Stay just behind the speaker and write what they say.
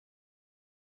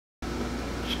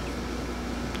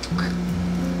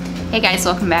Hey guys,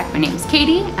 welcome back. My name is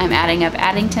Katie. I'm adding up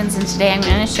Addingtons, and today I'm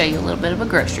going to show you a little bit of a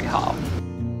grocery haul.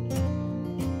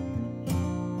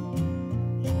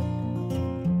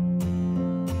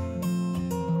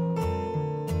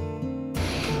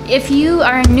 If you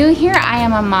are new here, I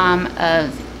am a mom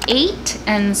of 8,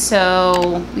 and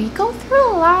so we go through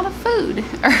a lot of food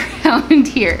around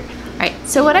here. Alright,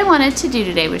 so what I wanted to do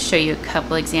today was show you a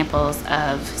couple examples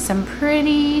of some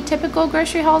pretty typical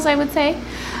grocery hauls, I would say.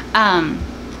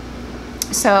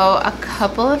 So a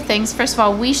couple of things. First of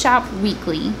all, we shop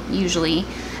weekly, usually,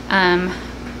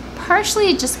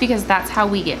 partially just because that's how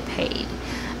we get paid.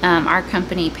 Our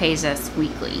company pays us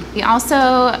weekly. We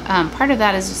also, part of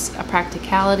that is just a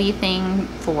practicality thing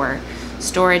for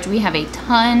storage. We have a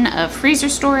ton of freezer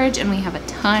storage and we have a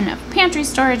ton of pantry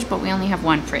storage, but we only have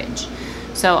one fridge.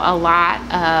 So a lot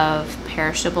of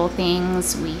perishable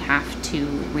things we have to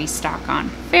restock on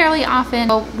fairly often.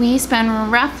 So we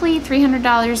spend roughly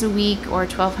 $300 a week or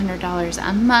 $1,200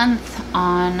 a month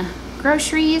on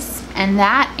groceries, and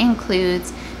that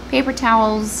includes paper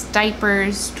towels,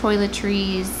 diapers,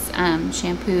 toiletries,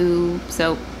 shampoo,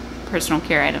 soap, personal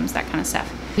care items, that kind of stuff.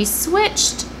 We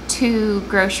switched to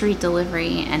grocery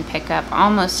delivery and pickup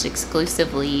almost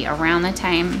exclusively around the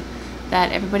time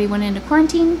that everybody went into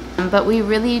quarantine, but we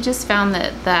really just found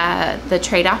that the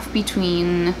trade-off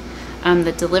between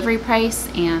the delivery price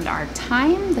and our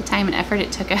time, the time and effort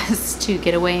it took us to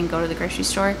get away and go to the grocery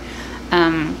store,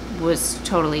 was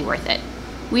totally worth it.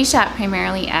 We shop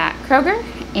primarily at Kroger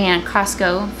and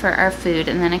Costco for our food,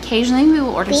 and then occasionally we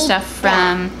will order stuff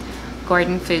from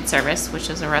Gordon Food Service, which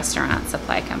is a restaurant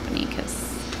supply company, because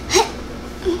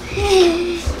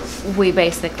we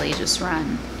basically just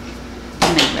run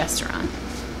a mini restaurant.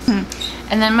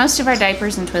 And then most of our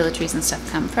diapers and toiletries and stuff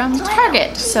come from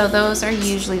Target, so those are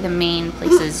usually the main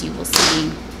places you will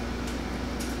see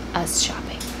us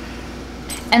shopping.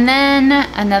 And then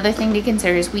another thing to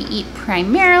consider is we eat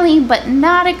primarily, but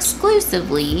not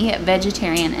exclusively,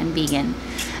 vegetarian and vegan.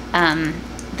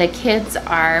 The kids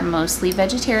are mostly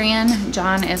vegetarian,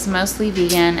 John is mostly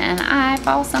vegan, and I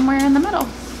fall somewhere in the middle.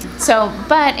 So,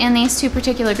 but in these two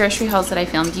particular grocery hauls that I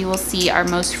filmed, you will see our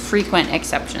most frequent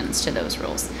exceptions to those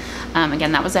rules.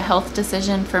 Again, that was a health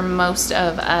decision for most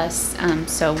of us,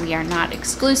 so we are not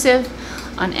exclusive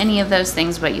on any of those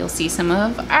things, but you'll see some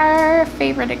of our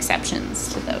favorite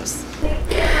exceptions to those.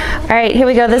 All right, here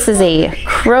we go. This is a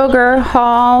Kroger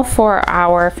haul for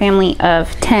our family of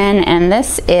 10, and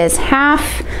this is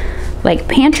half like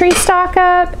pantry stock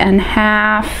up and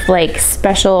half like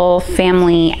special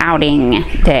family outing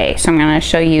day. So I'm going to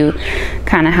show you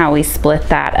kind of how we split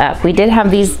that up. We did have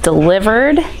these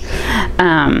delivered.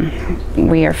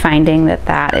 We are finding that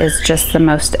that is just the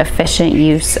most efficient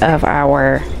use of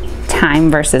our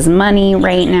time versus money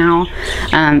right now,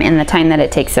 in the time that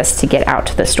it takes us to get out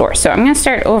to the store. So I'm going to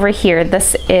start over here.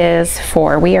 This is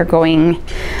for, we are going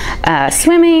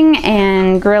swimming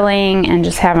and grilling and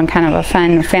just having kind of a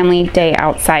fun family day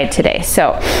outside today.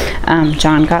 So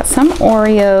John got some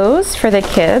Oreos for the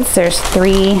kids. There's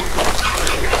 3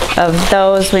 of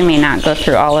those. We may not go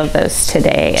through all of those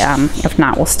today. If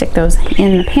not, we'll stick those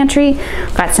in the pantry.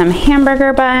 Got some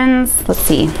hamburger buns. Let's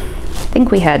see. I think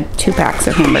we had 2 packs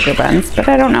of hamburger buns, but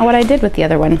I don't know what I did with the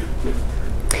other one.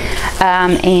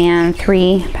 And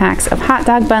 3 packs of hot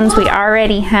dog buns. We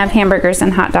already have hamburgers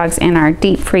and hot dogs in our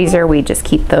deep freezer. We just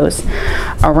keep those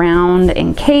around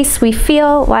in case we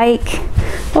feel like,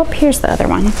 oh, here's the other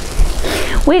one.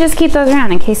 We just keep those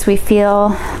around in case we feel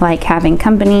like having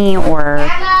company or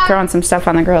throwing some stuff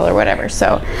on the grill or whatever.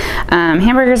 So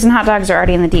hamburgers and hot dogs are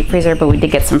already in the deep freezer, but we did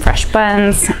get some fresh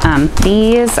buns.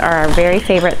 These are our very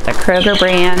favorite, the Kroger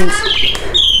brand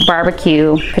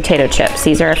barbecue potato chips.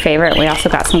 These are our favorite. We also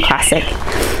got some classic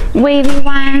wavy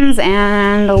ones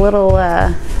and a little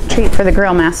treat for the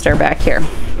grill master back here.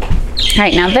 All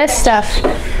right, now this stuff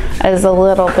is a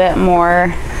little bit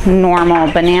more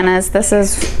normal. Bananas. This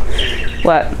is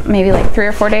what, maybe like 3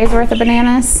 or 4 days worth of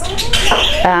bananas.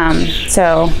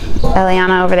 So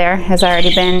Elyonah over there has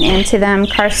already been into them.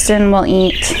 Carsten will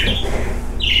eat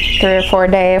 3 or 4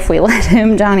 a day if we let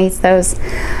him. John eats those.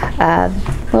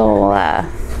 Little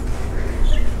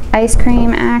ice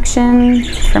cream action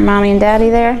for mommy and daddy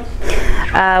there.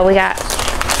 We got,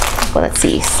 well, let's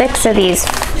see, 6 of these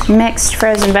mixed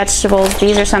frozen vegetables.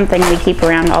 These are something we keep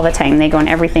around all the time. They go in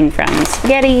everything from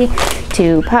spaghetti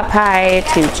to pot pie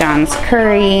to John's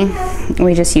curry.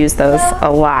 We just use those a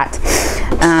lot.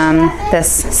 This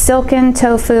silken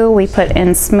tofu we put in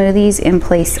smoothies in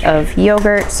place of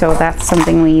yogurt, so that's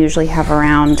something we usually have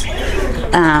around.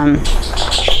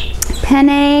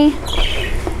 Penne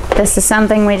This is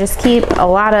something we just keep a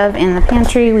lot of in the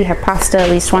pantry. We have pasta at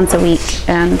least once a week,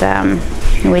 and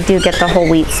we do get the whole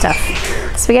wheat stuff.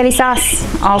 Spaghetti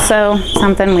sauce, also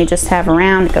something we just have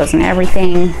around. It goes in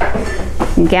everything.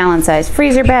 Gallon-sized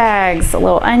freezer bags, a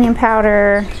little onion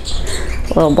powder,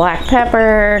 a little black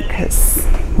pepper, because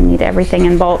we need everything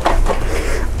in bulk.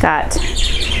 Got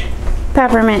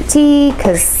peppermint tea,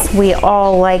 because we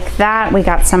all like that. We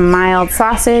got some mild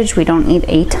sausage. We don't eat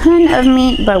a ton of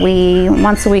meat, but we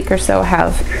once a week or so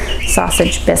have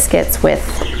sausage biscuits with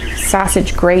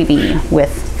sausage gravy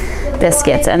with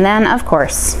biscuits. And then, of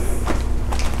course,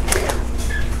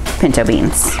 pinto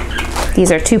beans.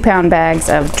 These are 2-pound bags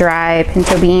of dry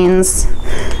pinto beans.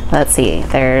 Let's see,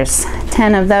 there's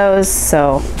 10 of those,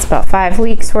 so it's about 5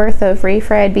 weeks worth of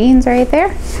refried beans right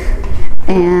there.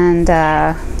 And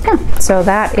yeah, so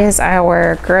that is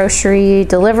our grocery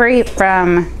delivery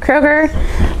from Kroger.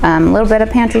 A little bit of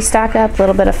pantry stock up, a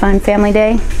little bit of fun family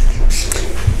day.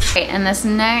 Okay, and this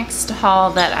next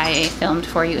haul that I filmed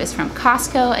for you is from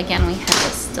Costco. Again, we had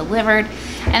this delivered,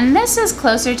 and this is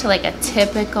closer to like a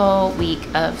typical week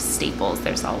of staples.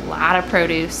 There's a lot of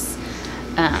produce,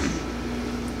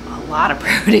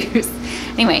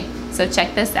 Anyway, so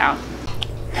check this out.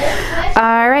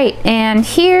 All right, and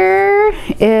here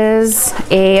is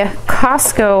a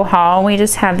Costco haul. We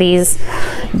just had these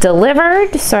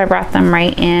delivered, so I brought them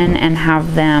right in and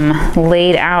have them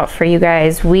laid out for you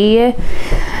guys. We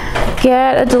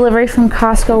get a delivery from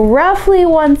Costco roughly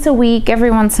once a week.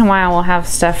 Every once in a while we'll have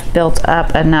stuff built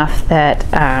up enough that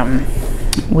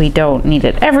we don't need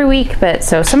it every week, but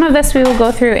so some of this we will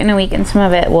go through in a week and some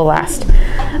of it will last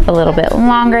a little bit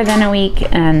longer than a week.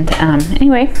 And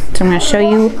anyway, so I'm going to show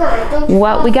you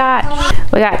what we got.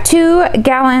 We got 2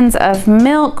 gallons of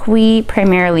milk. We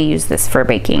primarily use this for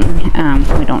baking.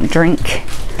 We don't drink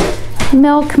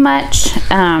milk much,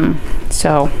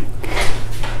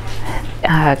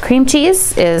 cream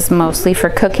cheese is mostly for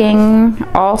cooking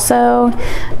also.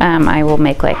 I will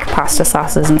make like pasta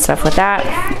sauces and stuff with that.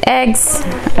 Eggs,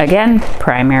 again,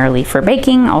 primarily for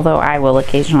baking, although I will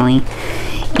occasionally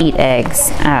eat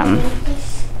eggs.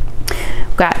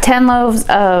 Got 10 loaves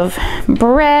of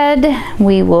bread.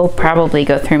 We will probably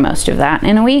go through most of that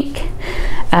in a week.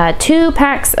 2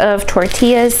 packs of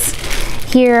tortillas.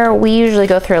 Here we usually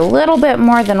go through a little bit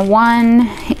more than 1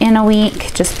 in a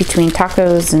week, just between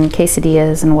tacos and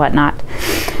quesadillas and whatnot.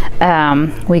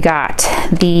 We got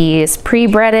these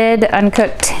pre-breaded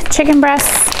uncooked chicken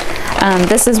breasts.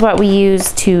 This is what we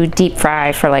use to deep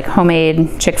fry for like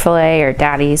homemade Chick-fil-A or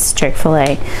Daddy's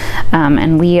Chick-fil-A.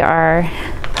 And we are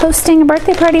hosting a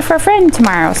birthday party for a friend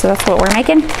tomorrow, so that's what we're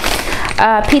making.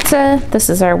 Pizza, this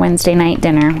is our Wednesday night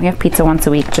dinner. We have pizza once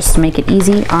a week just to make it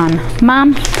easy on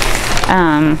Mom.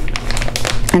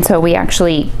 And so we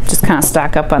actually just kind of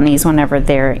stock up on these whenever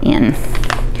they're in.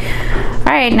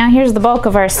 All right, now here's the bulk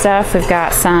of our stuff. We've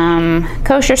got some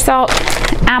kosher salt,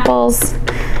 apples,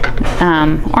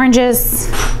 oranges,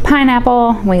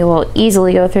 pineapple. We will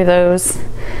easily go through those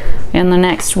in the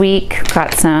next week.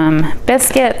 Got some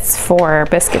biscuits for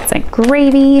biscuits and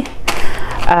gravy.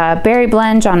 Berry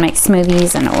blend, John makes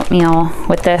smoothies and oatmeal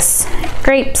with this.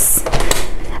 Grapes.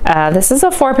 This is a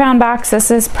 4-pound box.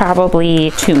 This is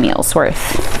probably 2 meals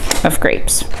worth of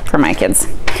grapes for my kids.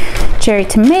 Cherry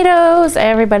tomatoes,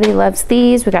 everybody loves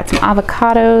these. We got some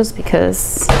avocados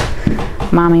because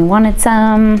Mommy wanted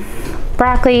some.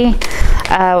 Broccoli.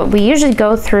 We usually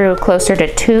go through closer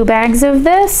to 2 bags of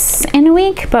this in a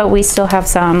week, but we still have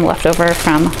some left over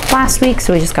from last week,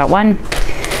 so we just got 1.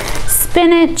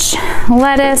 Spinach,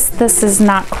 lettuce, this is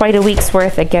not quite a week's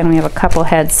worth. Again, we have a couple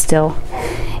heads still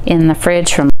in the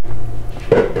fridge from.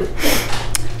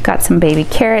 Got some baby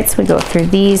carrots. We go through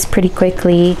these pretty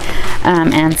quickly,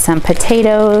 and some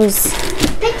potatoes.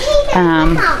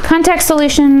 Contact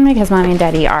solution because Mommy and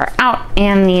Daddy are out,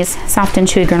 and these soft and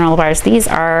chewy granola bars. These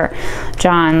are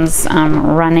John's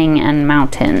running and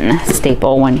mountain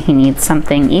staple when he needs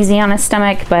something easy on his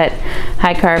stomach, but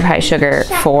high carb, high sugar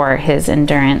for his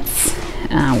endurance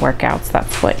workouts.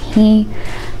 That's what he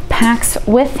packs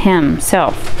with him.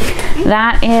 So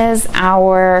that is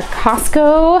our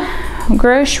Costco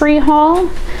grocery haul.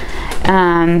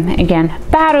 Again,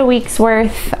 about a week's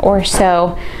worth or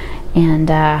so, and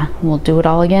we'll do it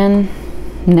all again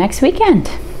next weekend.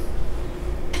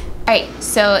 All right,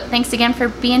 so thanks again for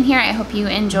being here. I hope you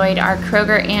enjoyed our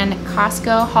Kroger and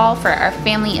Costco haul for our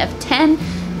family of 10.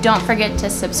 Don't forget to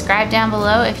subscribe down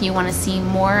below if you want to see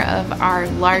more of our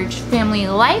large family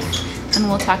life, and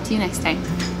we'll talk to you next time.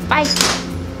 Bye.